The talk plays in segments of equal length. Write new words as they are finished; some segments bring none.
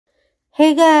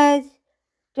Hey guys,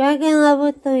 Dragon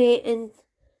level 3, and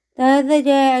the other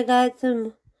day I got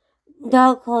some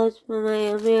doll clothes for my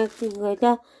American Girl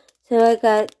doll. So I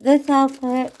got this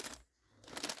outfit,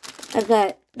 I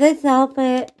got this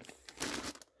outfit,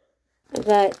 I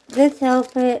got this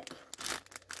outfit,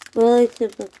 really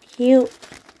super cute.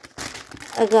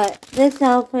 I got this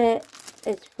outfit,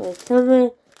 it's for summer.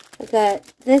 I got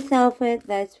this outfit,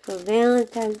 that's for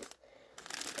Valentine's.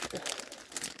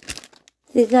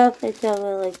 These outfits are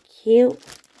really cute.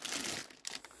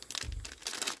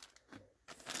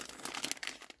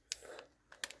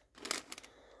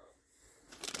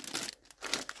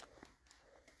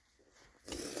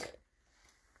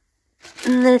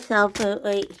 And this outfit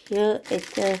right here,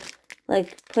 it's a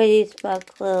pretty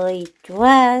sparkly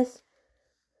dress.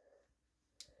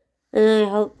 And I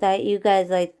hope that you guys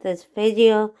like this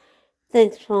video.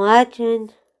 Thanks for watching.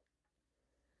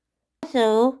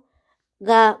 Also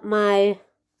got my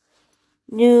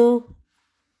new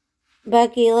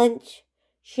Becky Lynch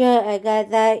shirt. I got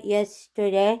that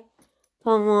yesterday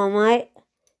from Walmart.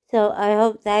 So I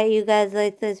hope that you guys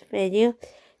like this video.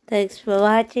 Thanks for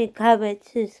watching. Comment,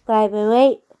 subscribe, and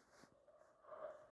rate.